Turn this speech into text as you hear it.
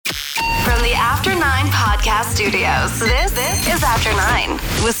studios. This is After 9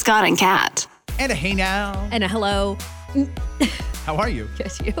 with Scott and Kat. And a hey now. And a hello. How are you?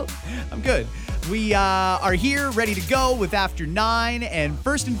 Yes, you. I'm good. We are here ready to go with After 9. And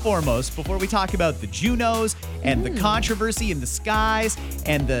first and foremost, before we talk about the Junos and the controversy in the skies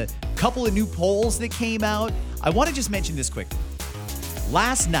and the couple of new polls that came out, I want to just mention this quickly.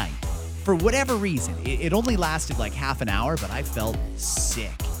 Last night, for whatever reason, it only lasted like half an hour, but I felt sick.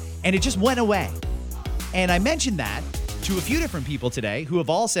 And it just went away. And I mentioned that to a few different people today who have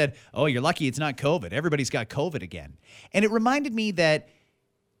all said, oh, you're lucky it's not COVID. Everybody's got COVID again. And it reminded me that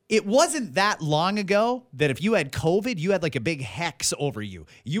it wasn't that long ago that if you had COVID, you had like a big hex over you.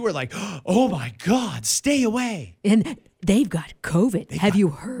 You were like, oh my God, stay away. And they've got COVID. Have you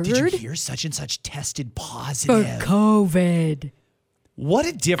heard? Did you hear such and such tested For positive? COVID. What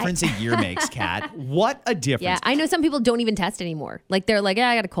a difference a year makes, Kat. What a difference. Yeah, I know some people don't even test anymore. Like they're like,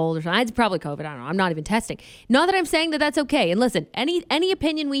 I got a cold or something. It's probably COVID. I don't know. I'm not even testing. Not that I'm saying that that's okay. And listen, any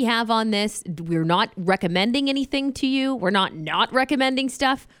opinion we have on this, we're not recommending anything to you. We're not recommending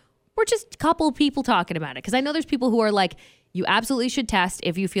stuff. We're just a couple of people talking about it. Because I know there's people who are like, you absolutely should test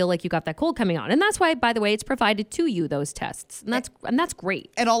if you feel like you got that cold coming on. And that's why, by the way, it's provided to you, those tests. And that's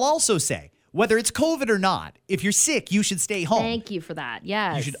great. And I'll also say, whether it's COVID or not, if you're sick, you should stay home. Thank you for that.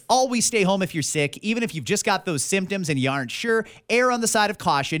 Yes. You should always stay home if you're sick, even if you've just got those symptoms and you aren't sure. Err on the side of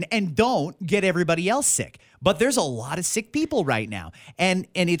caution and don't get everybody else sick. But there's a lot of sick people right now. And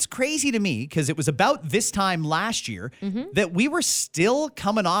it's crazy to me because it was about this time last year that we were still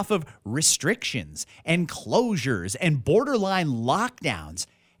coming off of restrictions and closures and borderline lockdowns.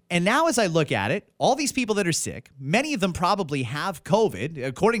 And now as I look at it, all these people that are sick, many of them probably have COVID.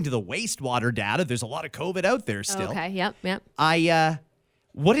 According to the wastewater data, there's a lot of COVID out there still. Okay, yep.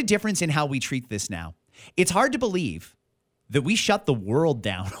 What a difference in how we treat this now. It's hard to believe that we shut the world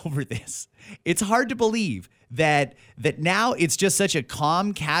down over this. It's hard to believe that now it's just such a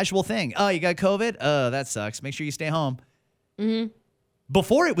calm, casual thing. Oh, you got COVID? Oh, that sucks. Make sure you stay home.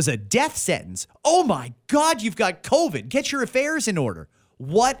 Before it was a death sentence. Oh my God, you've got COVID. Get your affairs in order.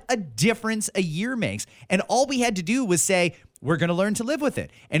 What a difference a year makes. And all we had to do was say, we're going to learn to live with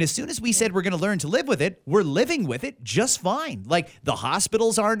it. And as soon as we said we're going to learn to live with it, we're living with it just fine. Like the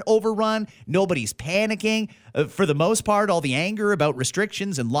hospitals aren't overrun. Nobody's panicking. For the most part, all the anger about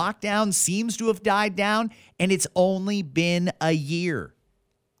restrictions and lockdowns seems to have died down. And it's only been a year.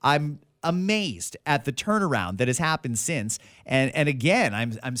 I'm amazed at the turnaround that has happened since. And again,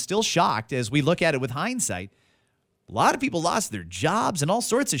 I'm still shocked as we look at it with hindsight. A lot of people lost their jobs and all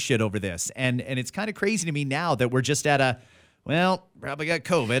sorts of shit over this. And it's kind of crazy to me now that we're just at probably got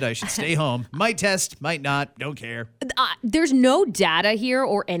COVID. I should stay home. Might test, might not. Don't care. There's no data here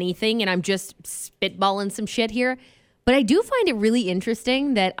or anything, and I'm just spitballing some shit here. But I do find it really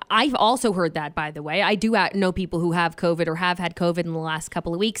interesting that I've also heard that, by the way. I do know people who have COVID or have had COVID in the last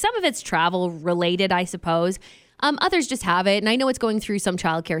couple of weeks. Some of it's travel related, I suppose. Others just have it. And I know it's going through some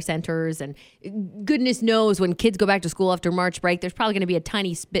childcare centers. And goodness knows when kids go back to school after March break, there's probably going to be a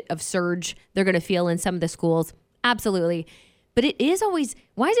tiny bit of surge they're going to feel in some of the schools. Absolutely. But it is always,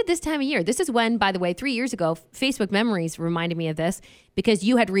 why is it this time of year? This is when, by the way, 3 years ago, Facebook Memories reminded me of this because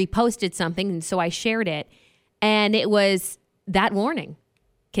you had reposted something. And so I shared it. And it was that warning.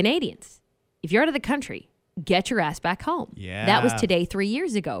 Canadians, if you're out of the country, get your ass back home. Yeah. That was today 3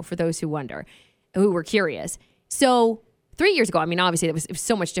 years ago, for those who wonder, who were curious. So 3 years ago, I mean, obviously it was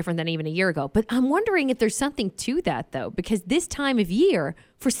so much different than even a year ago. But I'm wondering if there's something to that, though, because this time of year,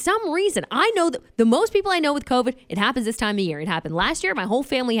 for some reason, I know that the most people I know with COVID, it happens this time of year. It happened last year. My whole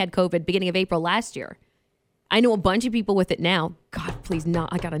family had COVID beginning of April last year. I know a bunch of people with it now. God, please,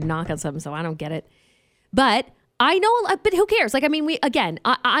 I got to knock on something so I don't get it. But I know, but who cares? Like, I mean,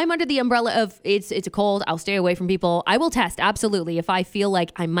 I'm under the umbrella of it's a cold. I'll stay away from people. I will test, absolutely. If I feel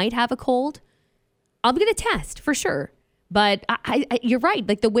like I might have a cold, I'm going to test for sure. But you're right.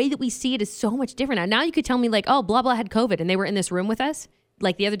 Like the way that we see it is so much different. Now you could tell me like, oh, blah, blah had COVID and they were in this room with us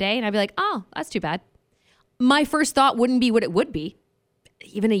like the other day. And I'd be like, oh, that's too bad. My first thought wouldn't be what it would be.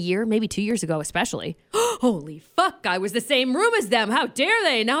 Even a year, maybe 2 years ago, especially. Holy fuck, I was the same room as them. How dare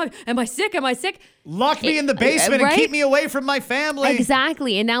they? Now, am I sick? Lock me in the basement and keep me away from my family.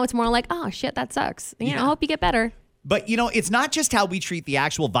 Exactly. And now it's more like, oh, shit, that sucks. I hope you get better. But, it's not just how we treat the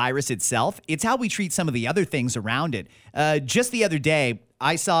actual virus itself. It's how we treat some of the other things around it. Just the other day,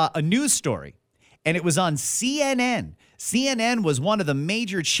 I saw a news story, and it was on CNN. CNN was one of the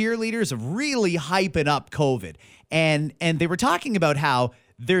major cheerleaders of really hyping up COVID. And they were talking about how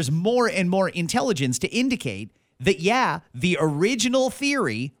there's more and more intelligence to indicate that, the original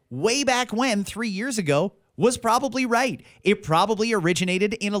theory way back when, 3 years ago, was probably right. It probably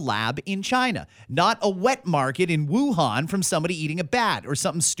originated in a lab in China, not a wet market in Wuhan from somebody eating a bat or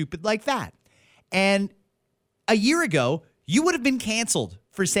something stupid like that. And a year ago, you would have been canceled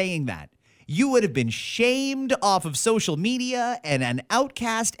for saying that. You would have been shamed off of social media and an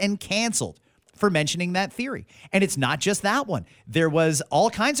outcast and canceled for mentioning that theory. And it's not just that one. There was all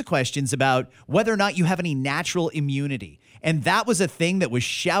kinds of questions about whether or not you have any natural immunity. And that was a thing that was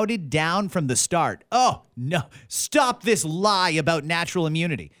shouted down from the start. Oh, no, stop this lie about natural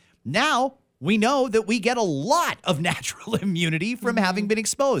immunity. Now, we know that we get a lot of natural immunity from having been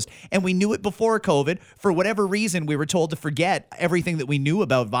exposed. And we knew it before COVID. For whatever reason, we were told to forget everything that we knew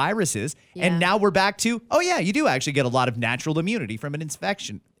about viruses. Yeah. And now we're back to, oh, yeah, you do actually get a lot of natural immunity from an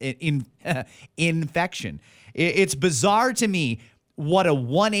infection. It's bizarre to me what a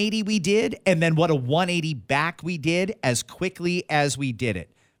 180 we did and then what a 180 back we did as quickly as we did it.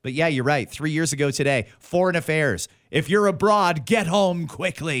 But yeah, you're right. 3 years ago today, foreign affairs. If you're abroad, get home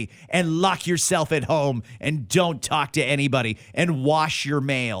quickly and lock yourself at home and don't talk to anybody and wash your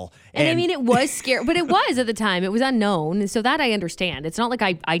mail. And I mean, it was scary, but it was at the time. It was unknown. So that I understand. It's not like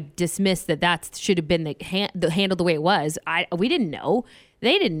I dismiss that should have been the handled the way it was. We didn't know.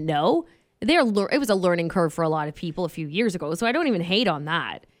 They didn't know. It was a learning curve for a lot of people a few years ago. So I don't even hate on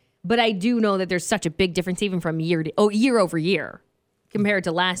that. But I do know that there's such a big difference even from year over year compared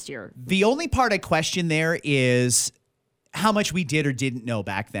to last year. The only part I question there is how much we did or didn't know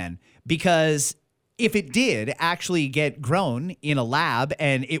back then. Because if it did actually get grown in a lab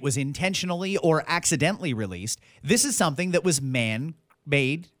and it was intentionally or accidentally released, this is something that was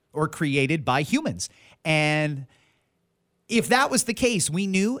man-made or created by humans. And if that was the case, we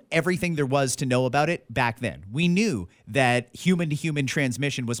knew everything there was to know about it back then. We knew that human-to-human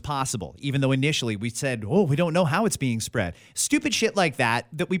transmission was possible, even though initially we said, oh, we don't know how it's being spread. Stupid shit like that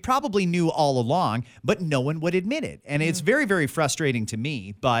we probably knew all along, but no one would admit it. And it's very, very frustrating to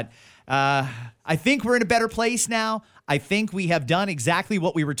me. But I think we're in a better place now. I think we have done exactly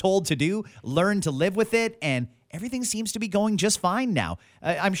what we were told to do, learned to live with it, and everything seems to be going just fine now.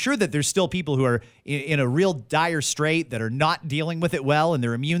 I'm sure that there's still people who are in a real dire strait that are not dealing with it well and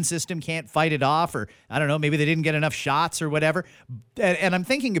their immune system can't fight it off, or I don't know, maybe they didn't get enough shots or whatever. And I'm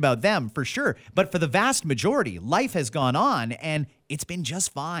thinking about them for sure. But for the vast majority, life has gone on and it's been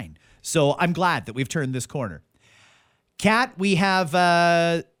just fine. So I'm glad that we've turned this corner. Kat, we have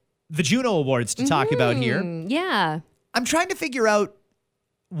the Juno Awards to talk about here. Yeah. I'm trying to figure out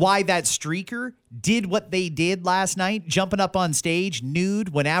why that streaker did what they did last night, jumping up on stage nude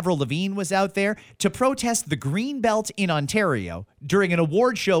when Avril Lavigne was out there to protest the green belt in Ontario during an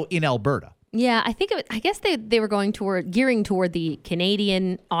award show in Alberta. Yeah, I guess they were gearing toward the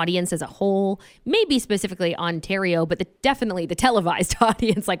Canadian audience as a whole, maybe specifically Ontario, but definitely the televised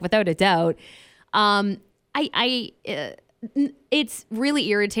audience, like without a doubt. It's really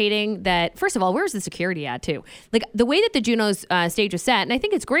irritating that, first of all, where's the security at too? Like the way that the Junos stage was set, and I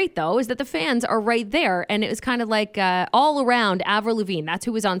think it's great though, is that the fans are right there. And it was kind of like all around Avril Lavigne. That's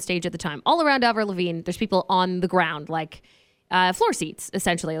who was on stage at the time. All around Avril Lavigne, there's people on the ground, like floor seats,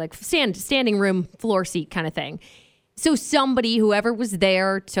 essentially, like standing room floor seat kind of thing. So whoever was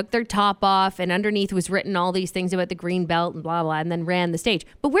there, took their top off, and underneath was written all these things about the green belt and blah, blah, and then ran the stage.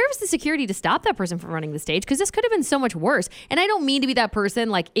 But where was the security to stop that person from running the stage? Because this could have been so much worse. And I don't mean to be that person.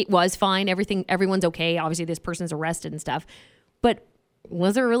 Like, it was fine. Everyone's okay. Obviously, this person's arrested and stuff. But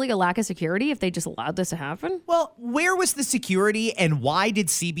was there really a lack of security if they just allowed this to happen? Well, where was the security and why did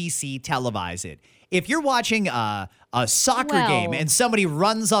CBC televise it? If you're watching a soccer game and somebody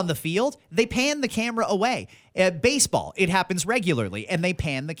runs on the field, they pan the camera away. Baseball, it happens regularly, and they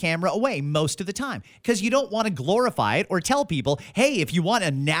pan the camera away most of the time because you don't want to glorify it or tell people, hey, if you want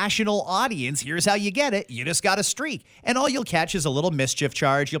a national audience, here's how you get it. You just got to streak. And all you'll catch is a little mischief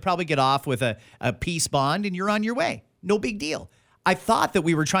charge. You'll probably get off with a peace bond, and you're on your way. No big deal. I thought that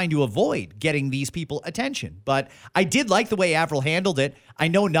we were trying to avoid getting these people attention, but I did like the way Avril handled it. I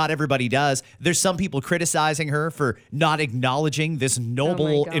know not everybody does. There's some people criticizing her for not acknowledging this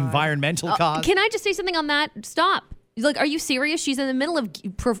noble environmental cause. Can I just say something on that? Stop. Like, are you serious? She's in the middle of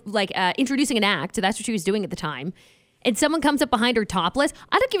introducing an act. That's what she was doing at the time. And someone comes up behind her topless.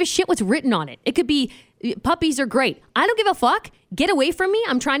 I don't give a shit what's written on it. It could be puppies are great. I don't give a fuck. Get away from me.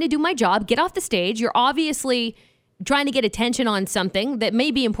 I'm trying to do my job. Get off the stage. You're obviously trying to get attention on something that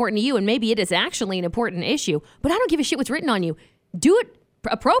may be important to you, and maybe it is actually an important issue, but I don't give a shit what's written on you. Do it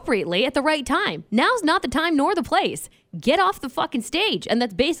appropriately at the right time. Now's not the time nor the place. Get off the fucking stage. And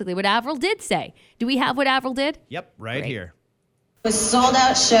that's basically what Avril did say. Do we have what Avril did? Yep, right here. With sold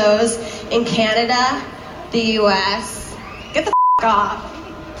out shows in Canada, the US. Get the off.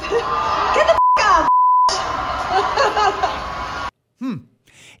 Get the off.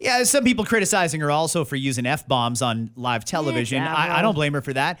 Yeah, some people criticizing her also for using F-bombs on live television. I don't blame her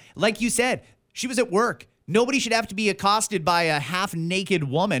for that. Like you said, she was at work. Nobody should have to be accosted by a half-naked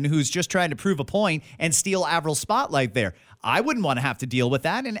woman who's just trying to prove a point and steal Avril's spotlight there. I wouldn't want to have to deal with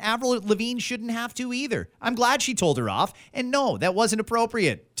that, and Avril Lavigne shouldn't have to either. I'm glad she told her off, and no, that wasn't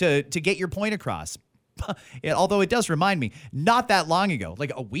appropriate to get your point across. Although it does remind me, not that long ago,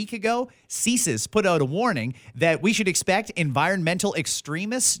 like a week ago, CSIS put out a warning that we should expect environmental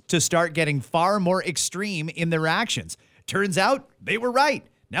extremists to start getting far more extreme in their actions. Turns out they were right.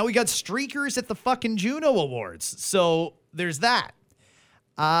 Now we got streakers at the fucking Juno Awards. So there's that.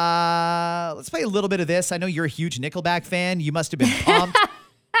 Let's play a little bit of this. I know you're a huge Nickelback fan. You must have been pumped.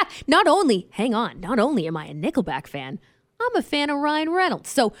 Not only am I a Nickelback fan, I'm a fan of Ryan Reynolds.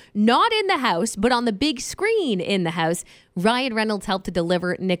 So not in the house, but on the big screen in the house, Ryan Reynolds helped to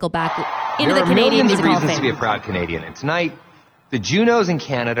deliver Nickelback into the Canadian Music Hall of Fame. There are millions of reasons to be a proud Canadian, and tonight, the Junos in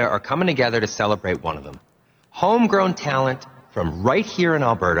Canada are coming together to celebrate one of them. Homegrown talent from right here in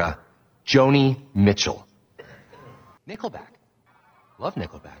Alberta, Joni Mitchell. Nickelback. Love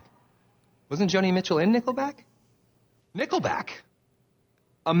Nickelback. Wasn't Joni Mitchell in Nickelback? Nickelback.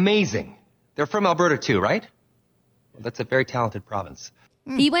 Amazing. They're from Alberta too, right? Well, that's a very talented province.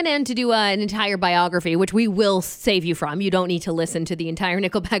 He went in to do an entire biography, which we will save you from. You don't need to listen to the entire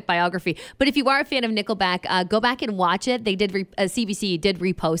Nickelback biography. But if you are a fan of Nickelback, go back and watch it. They did, CBC did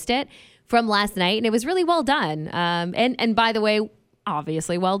repost it from last night, and it was really well done. And by the way,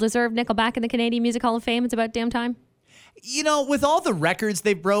 obviously well-deserved Nickelback in the Canadian Music Hall of Fame. It's about damn time. You know, with all the records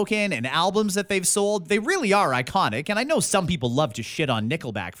they've broken and albums that they've sold, they really are iconic. And I know some people love to shit on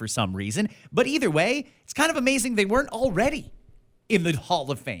Nickelback for some reason, but either way, it's kind of amazing they weren't already in the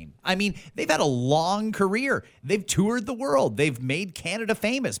Hall of Fame. I mean, they've had a long career. They've toured the world. They've made Canada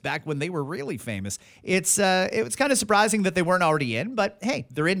famous back when they were really famous. It was kind of surprising that they weren't already in, but hey,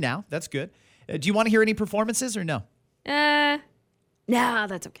 they're in now. That's good. Do you want to hear any performances or no? No,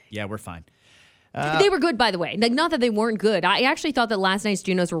 that's okay. Yeah, we're fine. They were good, by the way. Like, not that they weren't good. I actually thought that last night's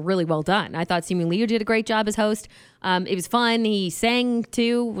Junos were really well done. I thought Simu Liu did a great job as host. It was fun. He sang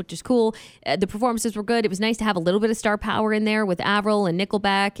too, which is cool. The performances were good. It was nice to have a little bit of star power in there with Avril and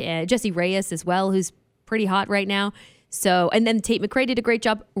Nickelback, and Jesse Reyes as well, who's pretty hot right now. So, and then Tate McRae did a great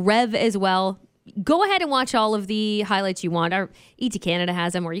job. Rev as well. Go ahead and watch all of the highlights you want. Our ET Canada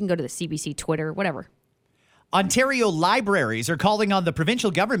has them, or you can go to the CBC Twitter, whatever. Ontario libraries are calling on the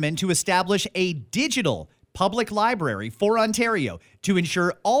provincial government to establish a digital public library for Ontario to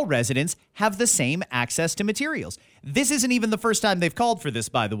ensure all residents have the same access to materials. This isn't even the first time they've called for this,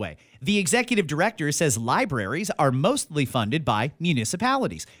 by the way. The executive director says libraries are mostly funded by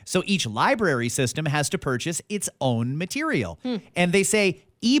municipalities, so each library system has to purchase its own material. And they say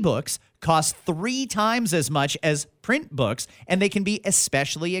ebooks cost 3 times as much as print books, and they can be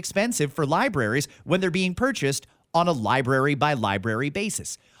especially expensive for libraries when they're being purchased on a library-by-library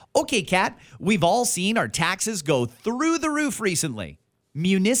basis. Okay, Kat, we've all seen our taxes go through the roof recently.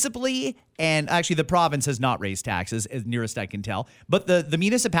 Municipally, and actually the province has not raised taxes, as nearest I can tell, but the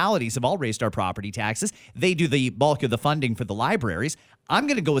municipalities have all raised our property taxes. They do the bulk of the funding for the libraries. I'm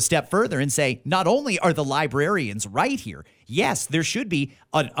going to go a step further and say, not only are the librarians right here, yes, there should be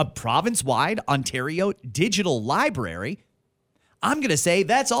a province-wide Ontario digital library. I'm going to say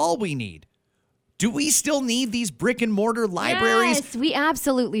that's all we need. Do we still need these brick and mortar libraries? Yes, we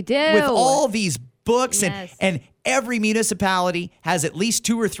absolutely do. With all these books Yes. and every municipality has at least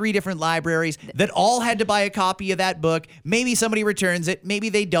 2 or 3 different libraries that all had to buy a copy of that book. Maybe somebody returns it. Maybe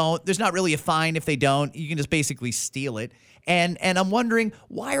they don't. There's not really a fine if they don't. You can just basically steal it. And I'm wondering,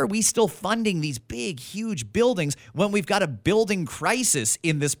 why are we still funding these big, huge buildings when we've got a building crisis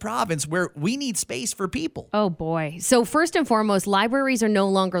in this province where we need space for people? Oh, boy. So first and foremost, libraries are no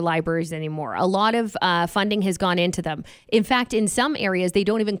longer libraries anymore. A lot of funding has gone into them. In fact, in some areas, they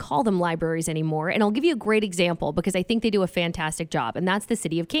don't even call them libraries anymore. And I'll give you a great example because I think they do a fantastic job, and that's the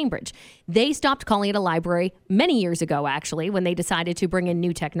city of Cambridge. They stopped calling it a library many years ago, actually, when they decided to bring in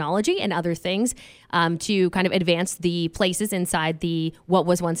new technology and other things to kind of advance the places inside the what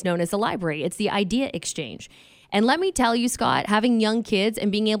was once known as the library. It's the idea exchange. And let me tell you, Scott, having young kids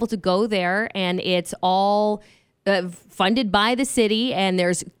and being able to go there, and it's all funded by the city, and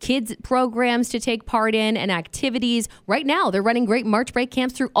there's kids programs to take part in and activities. Right now, they're running great March break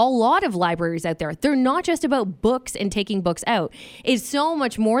camps through a lot of libraries out there. They're not just about books and taking books out. It's so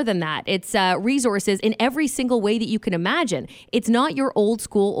much more than that. It's resources in every single way that you can imagine. It's not your old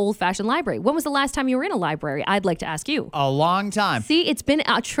school, old-fashioned library. When was the last time you were in a library? I'd like to ask you. A long time. See, it's been,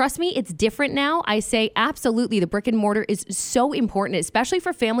 trust me, it's different now. I say absolutely the brick and mortar is so important, especially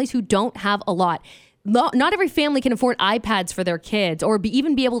for families who don't have a lot. not every family can afford iPads for their kids or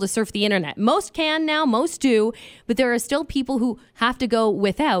even be able to surf the internet. Most can now, most do, but there are still people who have to go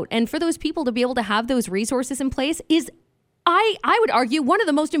without. And for those people to be able to have those resources in place is, I would argue, one of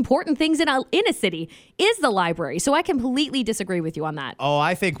the most important things in a city is the library. So I completely disagree with you on that. Oh,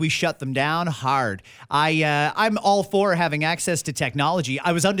 I think we shut them down hard. I'm all for having access to technology.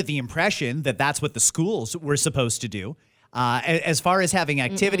 I was under the impression that that's what the schools were supposed to do. As far as having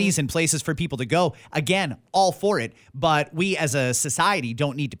activities and places for people to go, again, all for it. But we as a society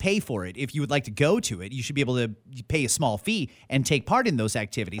don't need to pay for it. If you would like to go to it, you should be able to pay a small fee and take part in those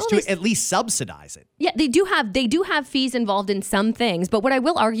activities to at least subsidize it. Yeah, they do have fees involved in some things. But what I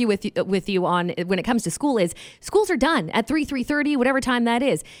will argue with you on when it comes to school is schools are done at 3:30, whatever time that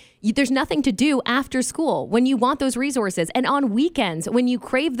is. There's nothing to do after school when you want those resources. And on weekends, when you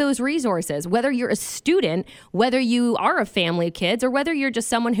crave those resources, whether you're a student, whether you are a family of kids, or whether you're just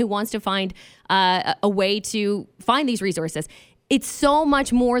someone who wants to find a way to find these resources, it's so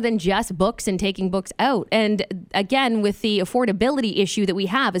much more than just books and taking books out. And again, with the affordability issue that we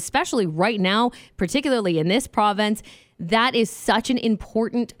have, especially right now, particularly in this province, that is such an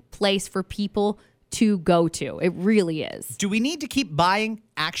important place for people to go to. It really is. Do we need to keep buying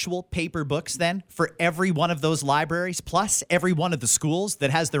actual paper books then for every one of those libraries, plus every one of the schools that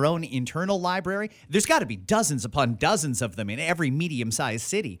has their own internal library? There's got to be dozens upon dozens of them in every medium-sized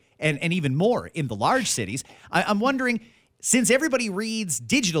city and even more in the large cities. I'm wondering, since everybody reads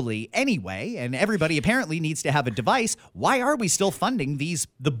digitally anyway, and everybody apparently needs to have a device, why are we still funding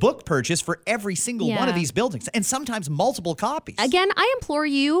the book purchase for every single one of these buildings, and sometimes multiple copies? Again, I implore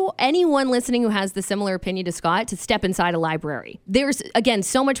you, anyone listening who has the similar opinion to Scott, to step inside a library. There's, again,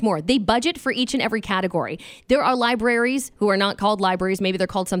 so much more. They budget for each and every category. There are libraries who are not called libraries, maybe they're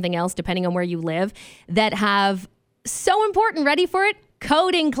called something else depending on where you live, that have, so important, ready for it,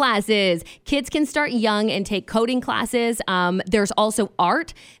 coding classes. Kids can start young and take coding classes. There's also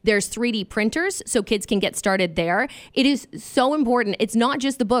art. There's 3D printers, so kids can get started there. It is so important. It's not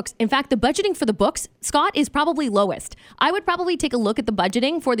just the books. In fact, the budgeting for the books, Scott, is probably lowest. I would probably take a look at the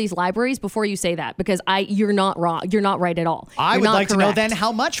budgeting for these libraries before you say that, because you're not wrong. You're not right at all. I You're would not like to know correct. then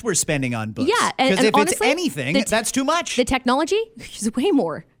how much we're spending on books. Yeah, and because if honestly, it's anything, that's too much. The technology is way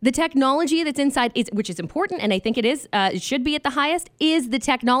more. The technology that's inside, which is important, and I think it is, it should be at the highest, is the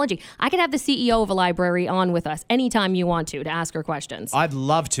technology. I could have the CEO of a library on with us anytime you want to ask her questions. I'd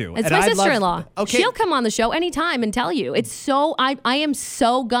love to. It's And my I'd love- sister-in-law. Okay. She'll come on the show anytime and tell you. It's so, I am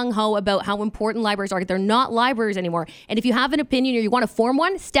so gung-ho about how important libraries are. They're not libraries anymore. And if you have an opinion or you want to form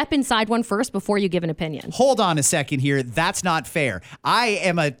one, step inside one first before you give an opinion. Hold on a second here. That's not fair. I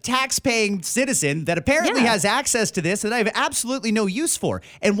am a tax-paying citizen that apparently has access to this that I have absolutely no use for.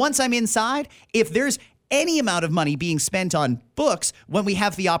 And once I'm inside, if there's any amount of money being spent on books when we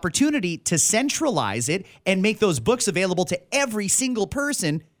have the opportunity to centralize it and make those books available to every single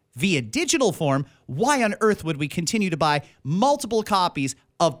person via digital form, why on earth would we continue to buy multiple copies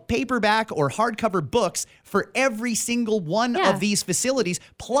of paperback or hardcover books for every single one of these facilities,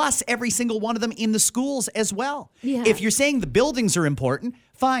 plus every single one of them in the schools as well? Yeah. If you're saying the buildings are important,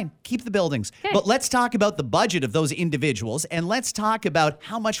 fine, keep the buildings. Okay. But let's talk about the budget of those individuals, and let's talk about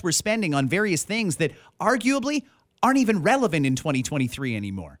how much we're spending on various things that arguably aren't even relevant in 2023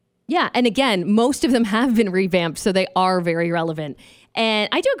 anymore. Yeah, and again, most of them have been revamped, so they are very relevant. And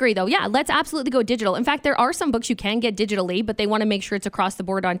I do agree, though. Yeah, let's absolutely go digital. In fact, there are some books you can get digitally, but they want to make sure it's across the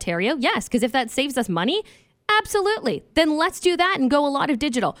board Ontario. Yes, because if that saves us money, absolutely. Then let's do that and go a lot of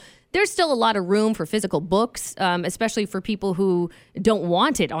digital. There's still a lot of room for physical books, especially for people who don't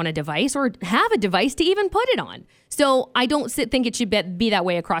want it on a device or have a device to even put it on. So I don't think it should be that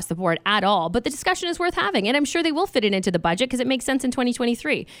way across the board at all. But the discussion is worth having. And I'm sure they will fit it into the budget because it makes sense in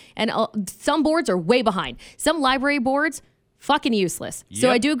 2023. And some boards are way behind. Some library boards, fucking useless. So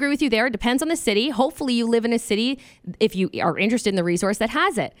Yep. I do agree with you there. It depends on the city. Hopefully you live in a city, if you are interested in the resource, that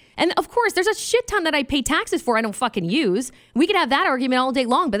has it. And of course, there's a shit ton that I pay taxes for I don't fucking use. We could have that argument all day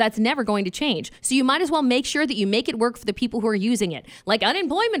long, but that's never going to change. So you might as well make sure that you make it work for the people who are using it. Like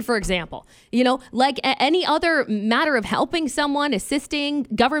unemployment, for example. You know, like any other matter of helping someone, assisting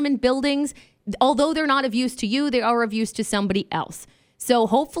government buildings, although they're not of use to you, they are of use to somebody else. So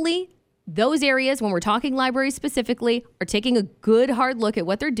hopefully those areas, when we're talking libraries specifically, are taking a good hard look at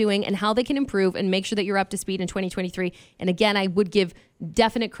what they're doing and how they can improve and make sure that you're up to speed in 2023. And again, I would give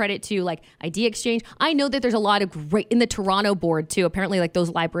definite credit to like Idea Exchange. I know that there's a lot of great in the Toronto board too. Apparently, like those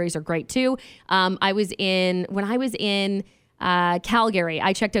libraries are great too. When I was in Calgary,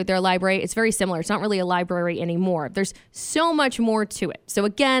 I checked out their library. It's very similar. It's not really a library anymore. There's so much more to it. So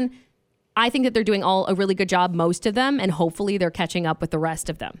again, I think that they're doing a really good job, most of them, and hopefully they're catching up with the rest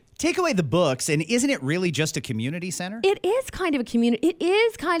of them. Take away the books, and isn't it really just a community center? It is kind of a community. It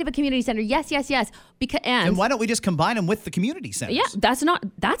is kind of a community center. Yes. And why don't we just combine them with the community centers? Yeah, that's not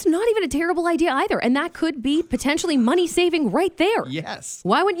even a terrible idea either. And that could be potentially money saving right there. Yes.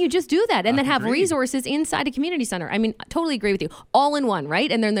 Why wouldn't you just do that and then have Agreed. resources inside a community center? I mean, I totally agree with you. All in one,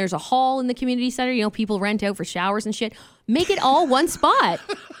 right? And then there's a hall in the community center. You know, people rent out for showers and shit. Make it all one spot.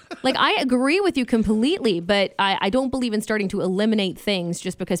 Like, I agree with you completely, but I don't believe in starting to eliminate things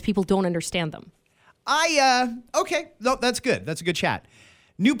just because people don't understand them. Okay. No, that's good. That's a good chat.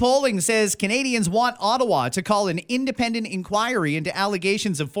 New polling says Canadians want Ottawa to call an independent inquiry into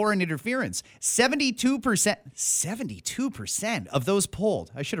allegations of foreign interference. 72% of those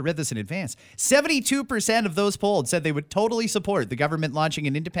polled, I should have read this in advance, 72% of those polled said they would totally support the government launching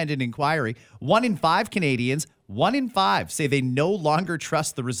an independent inquiry. 1 in 5 Canadians, 1 in 5 say they no longer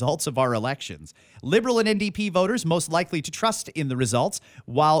trust the results of our elections. Liberal and NDP voters most likely to trust in the results,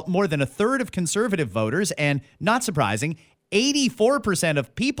 while more than a third of Conservative voters, and not surprising, 84%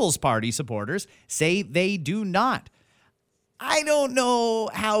 of People's Party supporters say they do not. I don't know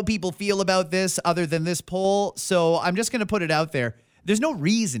how people feel about this other than this poll, so I'm just going to put it out there. There's no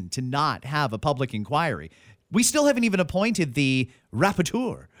reason to not have a public inquiry. We still haven't even appointed the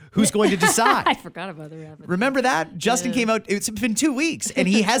rapporteur who's going to decide. I forgot about the rapporteur. Remember that? Justin came out, it's been 2 weeks, and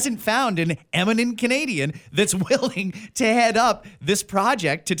he hasn't found an eminent Canadian that's willing to head up this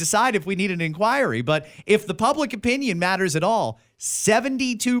project to decide if we need an inquiry. But if the public opinion matters at all,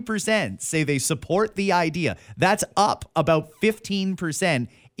 72% say they support the idea. That's up about 15%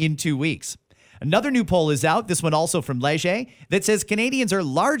 in 2 weeks. Another new poll is out, this one also from Leger, that says Canadians are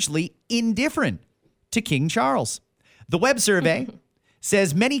largely indifferent to King Charles. The Webb survey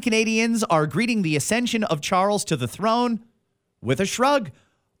says many Canadians are greeting the ascension of Charles to the throne with a shrug.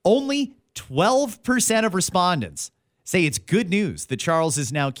 Only 12% of respondents say it's good news that Charles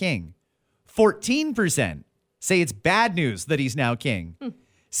is now king. 14% say it's bad news that he's now king.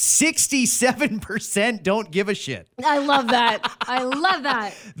 67% don't give a shit. I love that. I love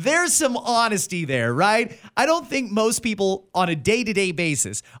that. There's some honesty there, right? I don't think most people on a day-to-day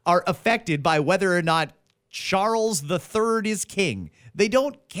basis are affected by whether or not Charles III is king. They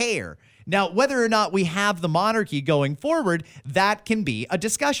don't care. Now, whether or not we have the monarchy going forward, that can be a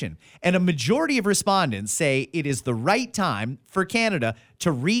discussion. And a majority of respondents say it is the right time for Canada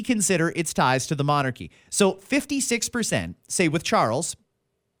to reconsider its ties to the monarchy. So 56% say with Charles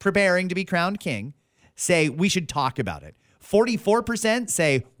preparing to be crowned king, say we should talk about it. 44%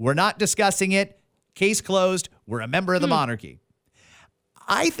 say we're not discussing it. Case closed. We're a member of the monarchy.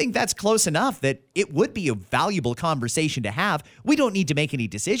 I think that's close enough that it would be a valuable conversation to have. We don't need to make any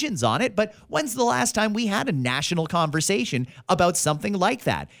decisions on it, but when's the last time we had a national conversation about something like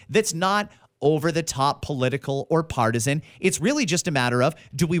that? That's not over the top political or partisan. It's really just a matter of,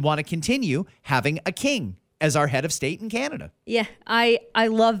 do we want to continue having a king as our head of state in Canada? Yeah, I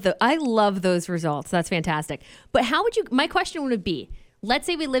love those results. That's fantastic. But how would you, my question would be, let's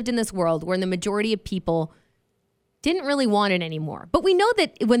say we lived in this world where the majority of people didn't really want it anymore. But we know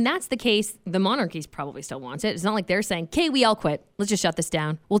that when that's the case, the monarchy probably still wants it. It's not like they're saying, okay, we all quit. Let's just shut this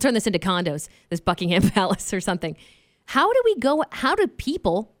down. We'll turn this into condos, this Buckingham Palace or something. How do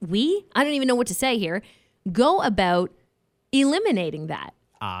people, I don't even know what to say here, go about eliminating that?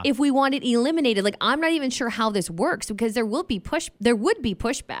 If we want it eliminated, like, I'm not even sure how this works, because there would be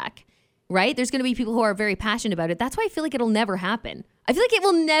pushback, right? There's going to be people who are very passionate about it. That's why I feel like it'll never happen. I feel like it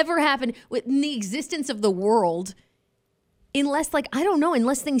will never happen within the existence of the world unless, like, I don't know,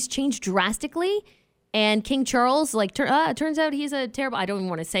 unless things change drastically and King Charles, like, turns out he's a terrible, I don't even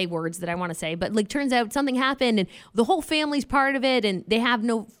want to say words that I want to say, but, like, turns out something happened and the whole family's part of it and they have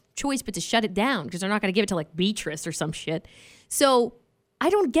no choice but to shut it down because they're not going to give it to, like, Beatrice or some shit. So I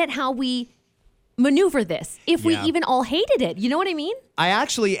don't get how we maneuver this if we even all hated it. You know what I mean? I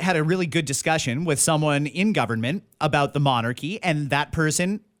actually had a really good discussion with someone in government about the monarchy, and that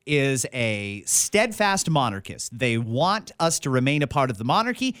person is a steadfast monarchist. They want us to remain a part of the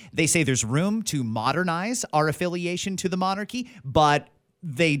monarchy. They say there's room to modernize our affiliation to the monarchy, but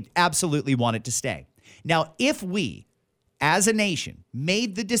they absolutely want it to stay. Now, if we, as a nation,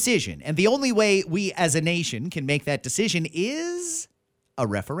 made the decision, and the only way we as a nation can make that decision is a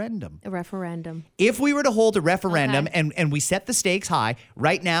referendum. A referendum. If we were to hold a referendum and we set the stakes high,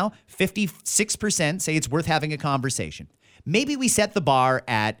 right now, 56% say it's worth having a conversation. Maybe we set the bar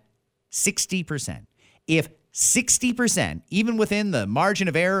at 60%. If 60%, even within the margin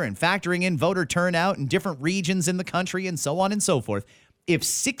of error and factoring in voter turnout in different regions in the country and so on and so forth, if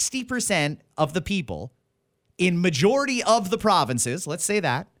 60% of the people in majority of the provinces, let's say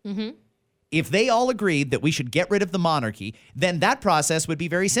that, if they all agreed that we should get rid of the monarchy, then that process would be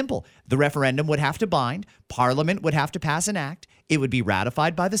very simple. The referendum would have to bind. Parliament would have to pass an act. It would be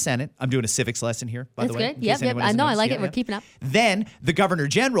ratified by the Senate. I'm doing a civics lesson here, by That's the way. good. in Yep, case yep. anyone I hasn't know. I noticed. like Yeah, it. We're yeah. keeping up. Then the governor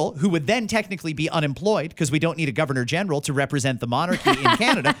general, who would then technically be unemployed because we don't need a governor general to represent the monarchy in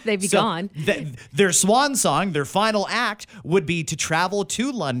Canada. They'd be gone. Their swan song, their final act would be to travel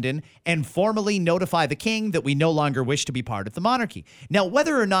to London and formally notify the king that we no longer wish to be part of the monarchy. Now,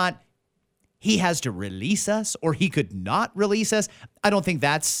 whether or not he has to release us or he could not release us, I don't think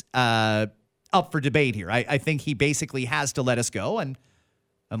that's up for debate here. I think he basically has to let us go, and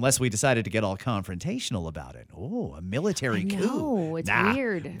unless we decided to get all confrontational about it. Oh, a military coup. know, it's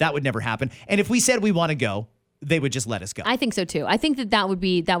weird. That would never happen. And if we said we want to go, they would just let us go. I think so too. I think that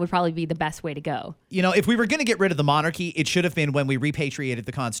would probably be the best way to go. You know, if we were going to get rid of the monarchy, it should have been when we repatriated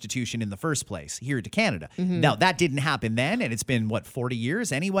the Constitution in the first place here to Canada. Now, that didn't happen then, and it's been, 40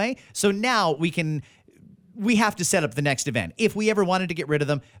 years anyway? So now we have to set up the next event. If we ever wanted to get rid of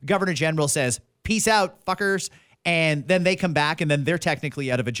them, Governor General says, peace out, fuckers. And then they come back, and then they're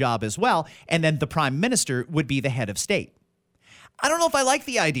technically out of a job as well. And then the prime minister would be the head of state. I don't know if I like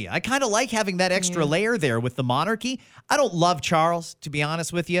the idea. I kind of like having that extra layer there with the monarchy. I don't love Charles, to be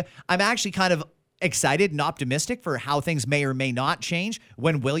honest with you. I'm actually kind of excited and optimistic for how things may or may not change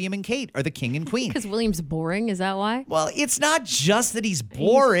when William and Kate are the king and queen. Because William's boring, is that why? Well, it's not just that he's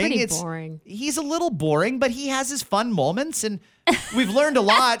boring. He's pretty boring. He's a little boring, but he has his fun moments, and we've learned a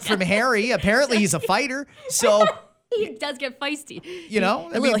lot from Harry. Apparently, he's a fighter, so He does get feisty. you know,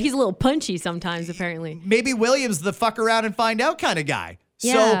 He's a little punchy sometimes, apparently. maybe William's the fuck around and find out kind of guy.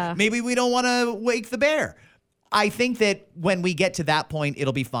 Yeah. So maybe we don't want to wake the bear. I think that when we get to that point,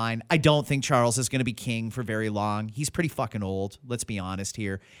 it'll be fine. I don't think Charles is going to be king for very long. He's pretty fucking old, let's be honest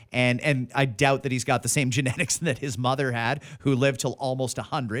here. And I doubt that he's got the same genetics that his mother had, who lived till almost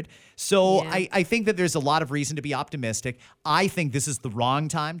 100. So Yeah. I think that there's a lot of reason to be optimistic. I think this is the wrong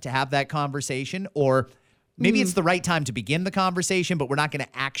time to have that conversation, or maybe it's the right time to begin the conversation, but we're not going to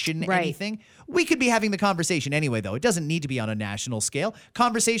action Right. anything. We could be having the conversation anyway, though. It doesn't need to be on a national scale.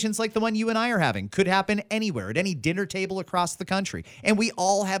 Conversations like the one you and I are having could happen anywhere, at any dinner table across the country. And we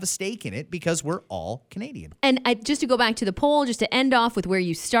all have a stake in it because we're all Canadian. And just to go back to the poll, just to end off with where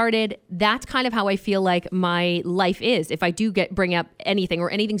you started, that's kind of how I feel like my life is. If I do bring up anything, or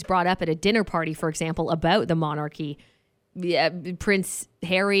anything's brought up at a dinner party, for example, about the monarchy, Prince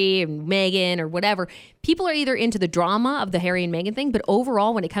Harry and Meghan or whatever, people are either into the drama of the Harry and Meghan thing, but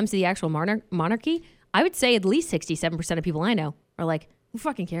overall, when it comes to the actual monarchy, I would say at least 67% of people I know are like, who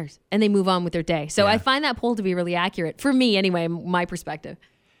fucking cares? And they move on with their day. So I find that poll to be really accurate for me anyway, my perspective.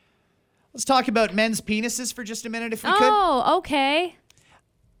 Let's talk about men's penises for just a minute, if we could. Oh, okay.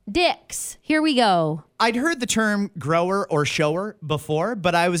 Dicks. Here we go. I'd heard the term grower or shower before,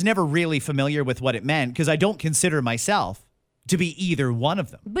 but I was never really familiar with what it meant because I don't consider myself to be either one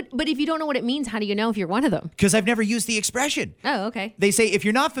of them. But if you don't know what it means, how do you know if you're one of them? Because I've never used the expression. Oh, okay. They say if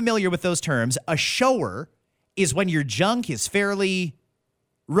you're not familiar with those terms, a shower is when your junk is fairly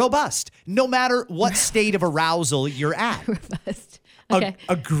robust, no matter what state of arousal you're at. Okay.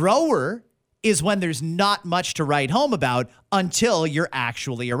 A grower is when there's not much to write home about until you're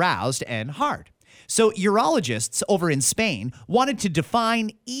actually aroused and hard. So urologists over in Spain wanted to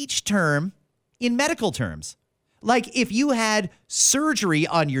define each term in medical terms. Like if you had surgery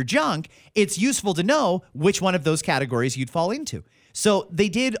on your junk, it's useful to know which one of those categories you'd fall into. So they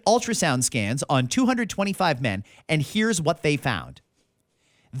did ultrasound scans on 225 men, and here's what they found.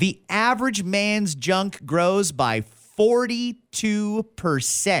 The average man's junk grows by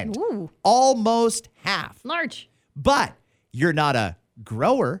 42%. Ooh. Almost half. Large. But you're not a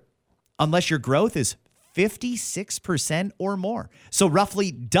grower unless your growth is 56% or more. So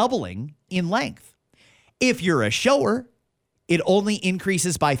roughly doubling in length. If you're a shower, it only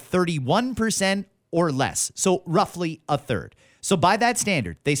increases by 31% or less. So roughly a third. So by that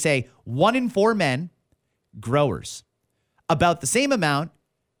standard, they say 1 in 4 men, growers. About the same amount,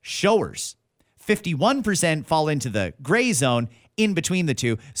 showers. 51% fall into the gray zone in between the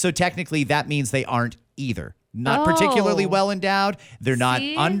two. So technically that means they aren't either. Not particularly well endowed. They're not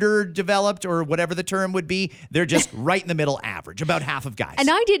underdeveloped or whatever the term would be. They're just right in the middle average, about half of guys. And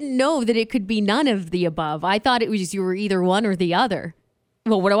I didn't know that it could be none of the above. I thought it was just you were either one or the other.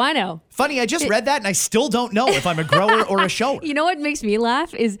 Well, what do I know? Funny, I just read that and I still don't know if I'm a grower or a shower. You know what makes me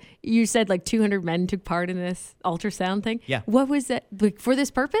laugh is you said like 200 men took part in this ultrasound thing. Yeah. What was that? Like for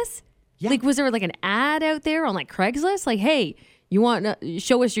this purpose? Yeah. Like was there like an ad out there on like Craigslist? Like, hey, you want to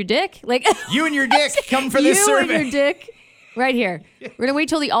show us your dick? Like You and your dick come for this you survey. and your dick. Right here. We're going to wait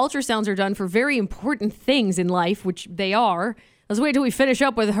till the ultrasounds are done for very important things in life, which they are. let's wait till we finish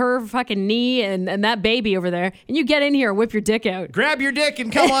up with her fucking knee and that baby over there. And you get in here and whip your dick out. Grab your dick and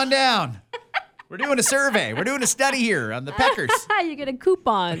come on down. We're doing a survey. We're doing a study here on the peckers. You get a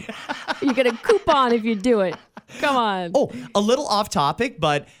coupon. You get a coupon if you do it. Come on. Oh, a little off topic,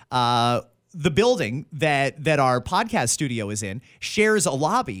 but the building that our podcast studio is in shares a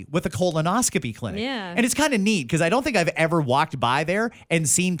lobby with a colonoscopy clinic. Yeah. And it's kind of neat because I don't think I've ever walked by there and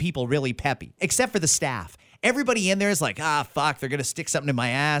seen people really peppy, except for the staff. Everybody in there is like, fuck, they're going to stick something in my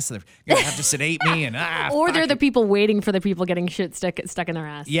ass and they're going to have to sedate me. And or they're fuck the it. people waiting for the people getting shit stuck in their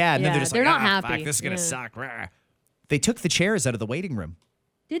ass. Yeah, and then they're just they're like, not happy. fuck, this is going to Yeah. suck. Rah. They took the chairs out of the waiting room.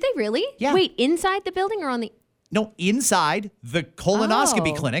 Did they really? Yeah. Wait, inside the building or on the... No, inside the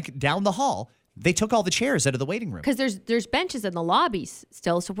colonoscopy Oh. clinic down the hall, they took all the chairs out of the waiting room. Because there's benches in the lobbies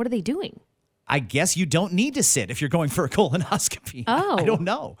still, so what are they doing? I guess you don't need to sit if you're going for a colonoscopy. Oh. I don't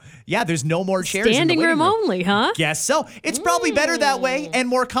know. Yeah, there's no more chairs in the Standing waiting room only, huh? Guess so. It's probably better that way and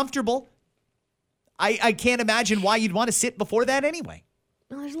more comfortable. I can't imagine why you'd want to sit before that anyway.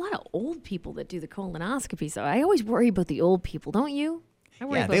 Well, there's a lot of old people that do the colonoscopy, so I always worry about the old people, don't you? I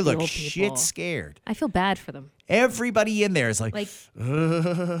worry Yeah, about they the look old shit people. scared. I feel bad for them. Everybody in there is like, Like,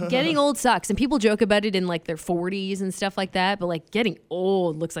 getting old sucks. And people joke about it in like their 40s and stuff like that, but like getting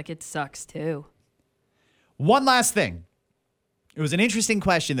old looks like it sucks too. one last thing. It was an interesting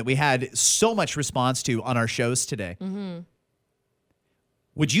question that we had so much response to on our shows today. Mm-hmm.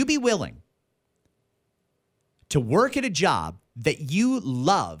 Would you be willing to work at a job that you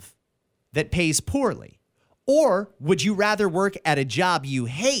love that pays poorly? Or would you rather work at a job you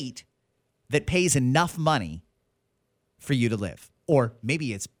hate that pays enough money for you to live? Or maybe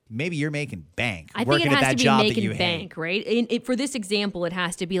you're making bank I think working it at has that to be job that making you bank, hate. right? For this example, it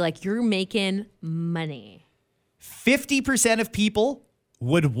has to be like you're making money. 50% of people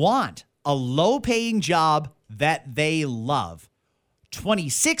would want a low-paying job that they love.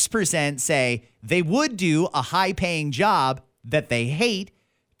 26% say they would do a high-paying job that they hate.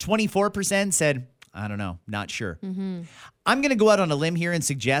 24% said, I don't know, not sure. I'm going to go out on a limb here and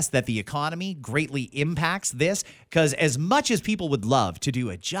suggest that the economy greatly impacts this because as much as people would love to do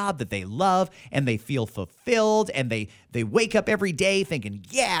a job that they love and they feel fulfilled and they wake up every day thinking,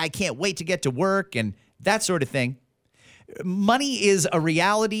 yeah, I can't wait to get to work and that sort of thing, money is a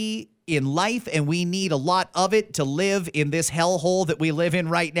reality in life and we need a lot of it to live in this hellhole that we live in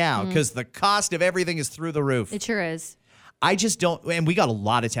right now because the cost of everything is through the roof. It sure is. I just don't, and we got a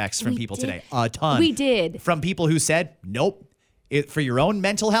lot of texts from We people did. today, a ton. We did. From people who said, nope, for your own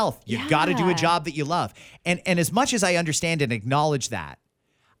mental health, you've got to do a Yeah. job that you love. And as much as I understand and acknowledge that,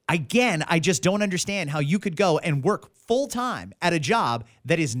 again, I just don't understand how you could go and work full time at a job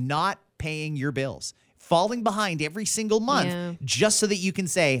that is not paying your bills, falling behind every single month Yeah. just so that you can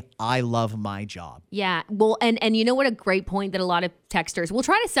say, I love my job. Yeah. Well, and you know what a great point that a lot of texters, we'll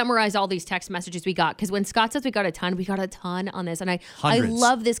try to summarize all these text messages we got because when Scott says we got a ton on this. And I Hundreds.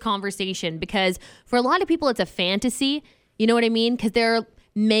 love this conversation because for a lot of people, it's a fantasy. You know what I mean? Because they're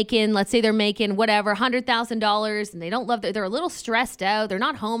making, let's say they're making whatever, $100,000 and they don't love, they're a little stressed out. They're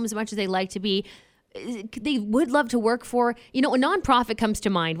not home as much as they like to be. They would love to work for, a nonprofit comes to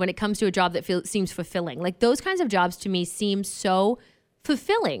mind when it comes to a job that seems fulfilling. Like those kinds of jobs to me seem so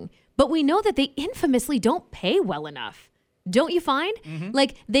fulfilling, but we know that they infamously don't pay well enough. Don't you find?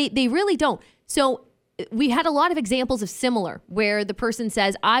 Like they really don't. So we had a lot of examples of similar where the person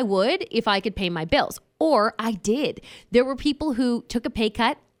says, I would if I could pay my bills, or I did. There were people who took a pay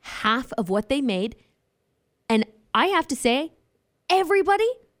cut, half of what they made. And I have to say, everybody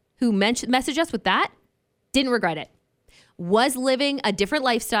who messaged us with that didn't regret it. Was living a different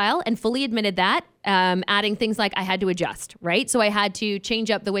lifestyle and fully admitted that, adding things like I had to adjust, right? So I had to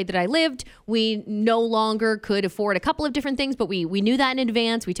change up the way that I lived. We no longer could afford a couple of different things, but we knew that in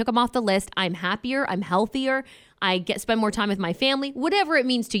advance. We took them off the list. I'm happier. I'm healthier. I spend more time with my family, whatever it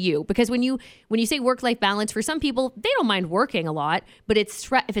means to you. Because when you say work-life balance, for some people, they don't mind working a lot, but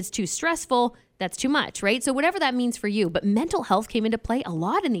if it's too stressful, that's too much, right? So whatever that means for you. But mental health came into play a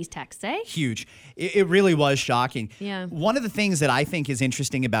lot in these texts, eh? Huge. It really was shocking. Yeah. One of the things that I think is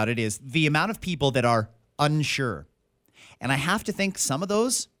interesting about it is the amount of people that are unsure. And I have to think some of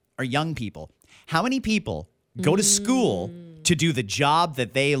those are young people. How many people go to school to do the job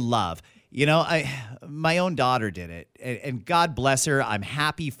that they love? My own daughter did it, and God bless her. I'm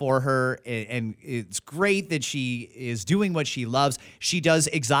happy for her, and it's great that she is doing what she loves. She does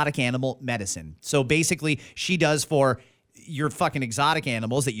exotic animal medicine. So basically, she does for your fucking exotic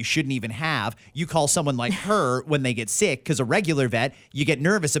animals that you shouldn't even have. You call someone like her when they get sick, because a regular vet, you get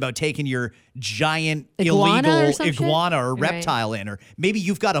nervous about taking your giant Iguana or illegal some shit? iguana or Right. reptile in, or maybe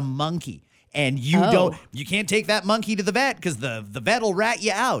you've got a monkey. and you can't take that monkey to the vet because the vet will rat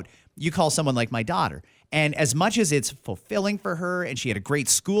you out. You call someone like my daughter. And as much as it's fulfilling for her and she had a great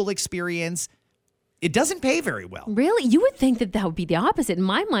school experience, it doesn't pay very well. Really? You would think that would be the opposite. In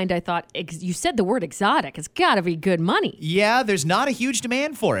my mind, I thought, you said the word exotic. It's got to be good money. Yeah, there's not a huge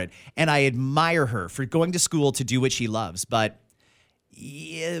demand for it. And I admire her for going to school to do what she loves. But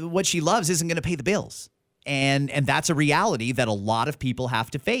what she loves isn't going to pay the bills. And that's a reality that a lot of people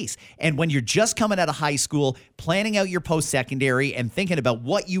have to face. And when you're just coming out of high school, planning out your post-secondary and thinking about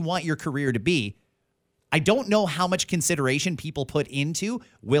what you want your career to be, I don't know how much consideration people put into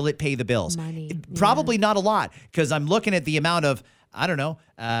will it pay the bills. Money. Probably not a lot, because I'm looking at the amount of,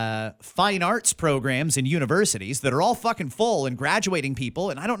 fine arts programs in universities that are all fucking full and graduating people.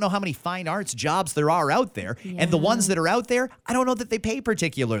 And I don't know how many fine arts jobs there are out there. Yeah. And the ones that are out there, I don't know that they pay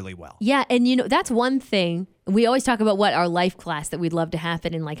particularly well. Yeah. And that's one thing. We always talk about what our life class that we'd love to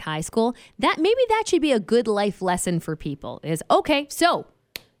happen in like high school. Maybe that should be a good life lesson for people is, okay, so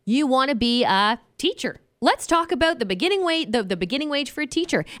you want to be a teacher. Let's talk about the beginning wage, the beginning wage for a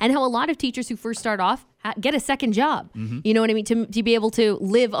teacher, and how a lot of teachers who first start off get a second job. Mm-hmm. You know what I mean? To be able to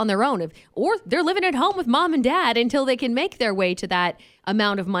live on their own, or they're living at home with mom and dad until they can make their way to that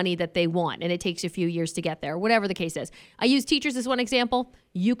amount of money that they want, and it takes a few years to get there. Whatever the case is, I use teachers as one example.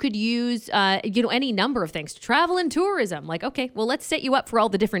 You could use any number of things. Travel and tourism. Like, okay, well, let's set you up for all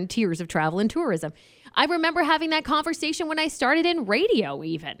the different tiers of travel and tourism. I remember having that conversation when I started in radio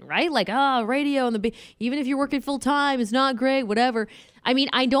even, right? Like, radio and even if you're working full time, it's not great, whatever. I mean,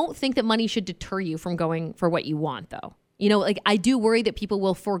 I don't think that money should deter you from going for what you want, though. I do worry that people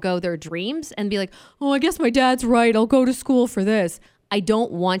will forego their dreams and be like, oh, I guess my dad's right. I'll go to school for this. I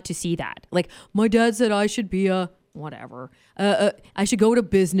don't want to see that. Like, my dad said I should be a whatever. I should go to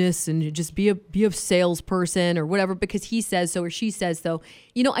business and just be a salesperson or whatever because he says so or she says so.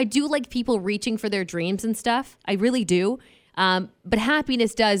 I do like people reaching for their dreams and stuff. I really do. But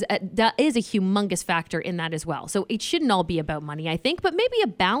happiness that is a humongous factor in that as well. So it shouldn't all be about money, I think, but maybe a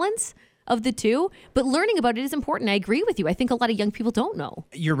balance of the two. But learning about it is important. I agree with you. I think a lot of young people don't know.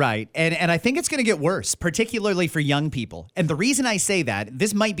 You're right. And I think it's going to get worse, particularly for young people. And the reason I say that,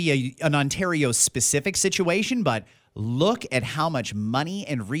 this might be an Ontario-specific situation, but look at how much money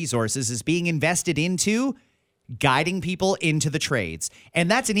and resources is being invested into guiding people into the trades. And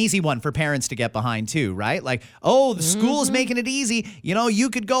that's an easy one for parents to get behind too, right? Like, oh, the school's making it easy. You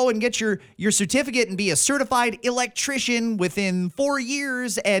could go and get your certificate and be a certified electrician within 4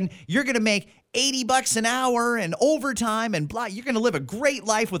 years, and you're going to make $80 an hour and overtime and blah. You're going to live a great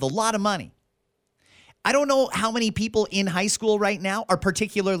life with a lot of money. I don't know how many people in high school right now are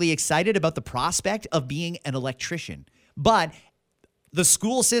particularly excited about the prospect of being an electrician, but the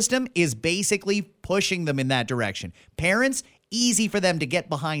school system is basically pushing them in that direction. Parents, easy for them to get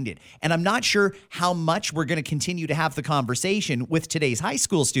behind it. And I'm not sure how much we're going to continue to have the conversation with today's high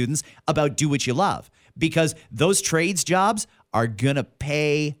school students about do what you love, because those trades jobs are going to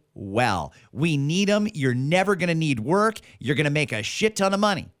pay well. We need them. You're never going to need work. You're going to make a shit ton of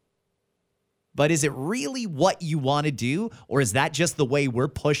money. But is it really what you want to do, or is that just the way we're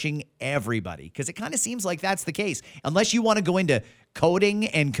pushing everybody? Because it kind of seems like that's the case. Unless you want to go into coding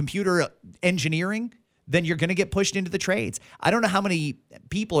and computer engineering, then you're going to get pushed into the trades. I don't know how many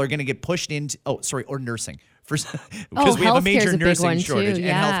people are going to get pushed into, or nursing. Because we have a major nursing shortage and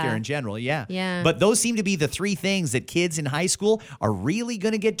healthcare in general. Yeah. But those seem to be the three things that kids in high school are really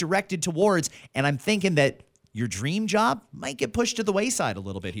going to get directed towards. And I'm thinking that your dream job might get pushed to the wayside a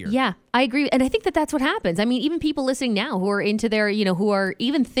little bit here. Yeah, I agree. And I think that that's what happens. I mean, even people listening now who are into their, who are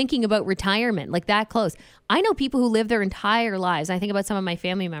even thinking about retirement, like that close. I know people who live their entire lives. I think about some of my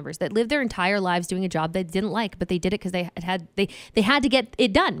family members that lived their entire lives doing a job they didn't like, but they did it because they had to get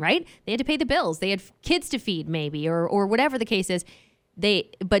it done, right? They had to pay the bills. They had kids to feed maybe, or whatever the case is.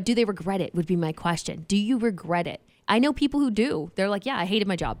 But do they regret it would be my question. Do you regret it? I know people who do. They're like, yeah, I hated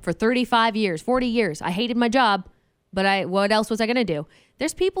my job for 35 years, 40 years. I hated my job, but what else was I going to do?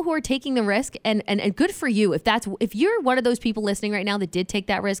 There's people who are taking the risk, and good for you. If you're one of those people listening right now that did take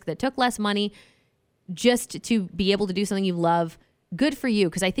that risk, that took less money just to be able to do something you love, good for you,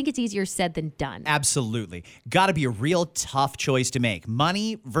 because I think it's easier said than done. Absolutely. Got to be a real tough choice to make.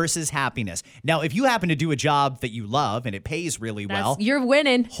 Money versus happiness. Now, if you happen to do a job that you love and it pays really well, you're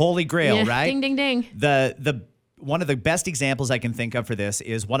winning. Holy grail, right? Ding, ding, ding. One of the best examples I can think of for this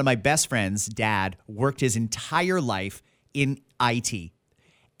is one of my best friends' dad worked his entire life in IT.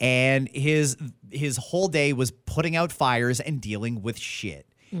 And his whole day was putting out fires and dealing with shit.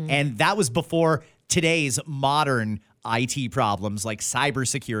 And that was before today's modern IT problems like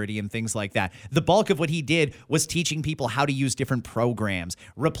cybersecurity and things like that. The bulk of what he did was teaching people how to use different programs,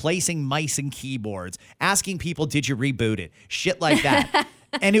 replacing mice and keyboards, asking people, did you reboot it? Shit like that.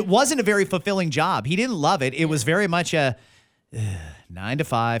 And it wasn't a very fulfilling job. He didn't love it. It was very much a 9 to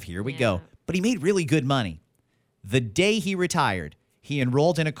 5, here we go. But he made really good money. The day he retired, he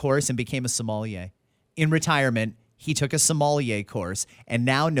enrolled in a course and became a sommelier. In retirement, he took a sommelier course and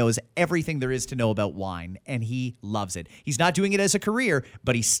now knows everything there is to know about wine, and he loves it. He's not doing it as a career,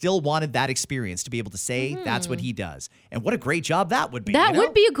 but he still wanted that experience to be able to say that's what he does. And what a great job that would be. That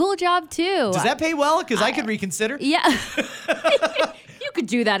would be a cool job, too. Does that pay well? Because I could reconsider. Yeah. You could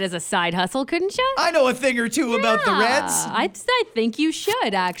do that as a side hustle, couldn't you? I know a thing or two about the Reds. I think you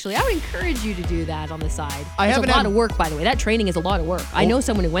should, actually. I would encourage you to do that on the side. It's haven't a lot had- of work, by the way. That training is a lot of work. I know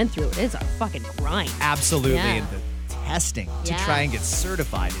someone who went through it. It's a fucking grind. Absolutely. Yeah. And the testing to Yeah. try and get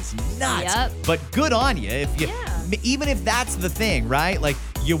certified is nuts. Yep. But good on you. Even if that's the thing, right? Like,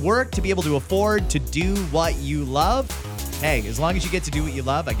 you work to be able to afford to do what you love. Hey, as long as you get to do what you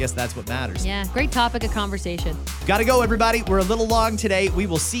love, I guess that's what matters. Yeah, great topic of conversation. Gotta go, everybody. We're a little long today. We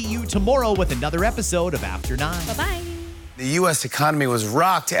will see you tomorrow with another episode of After 9. Bye-bye. The U.S. economy was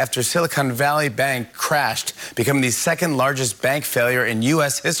rocked after Silicon Valley Bank crashed, becoming the second largest bank failure in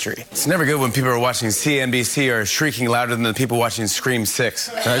U.S. history. It's never good when people are watching CNBC or shrieking louder than the people watching Scream 6.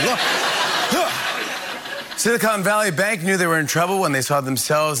 Silicon Valley Bank knew they were in trouble when they saw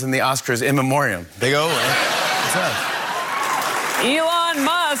themselves in the Oscars in memoriam. They go, what's up? Elon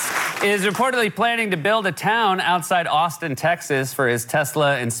Musk is reportedly planning to build a town outside Austin, Texas for his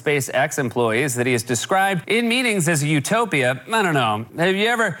Tesla and SpaceX employees that he has described in meetings as a utopia. I don't know. Have you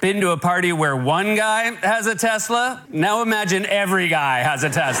ever been to a party where one guy has a Tesla? Now imagine every guy has a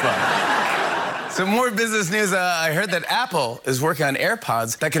Tesla. Some more business news. I heard that Apple is working on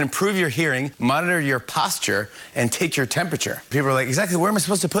AirPods that can improve your hearing, monitor your posture, and take your temperature. People are like, exactly where am I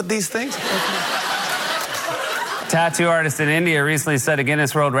supposed to put these things? Tattoo artist in India recently set a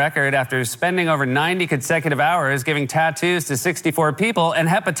Guinness World Record after spending over 90 consecutive hours giving tattoos to 64 people and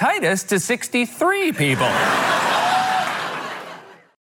hepatitis to 63 people.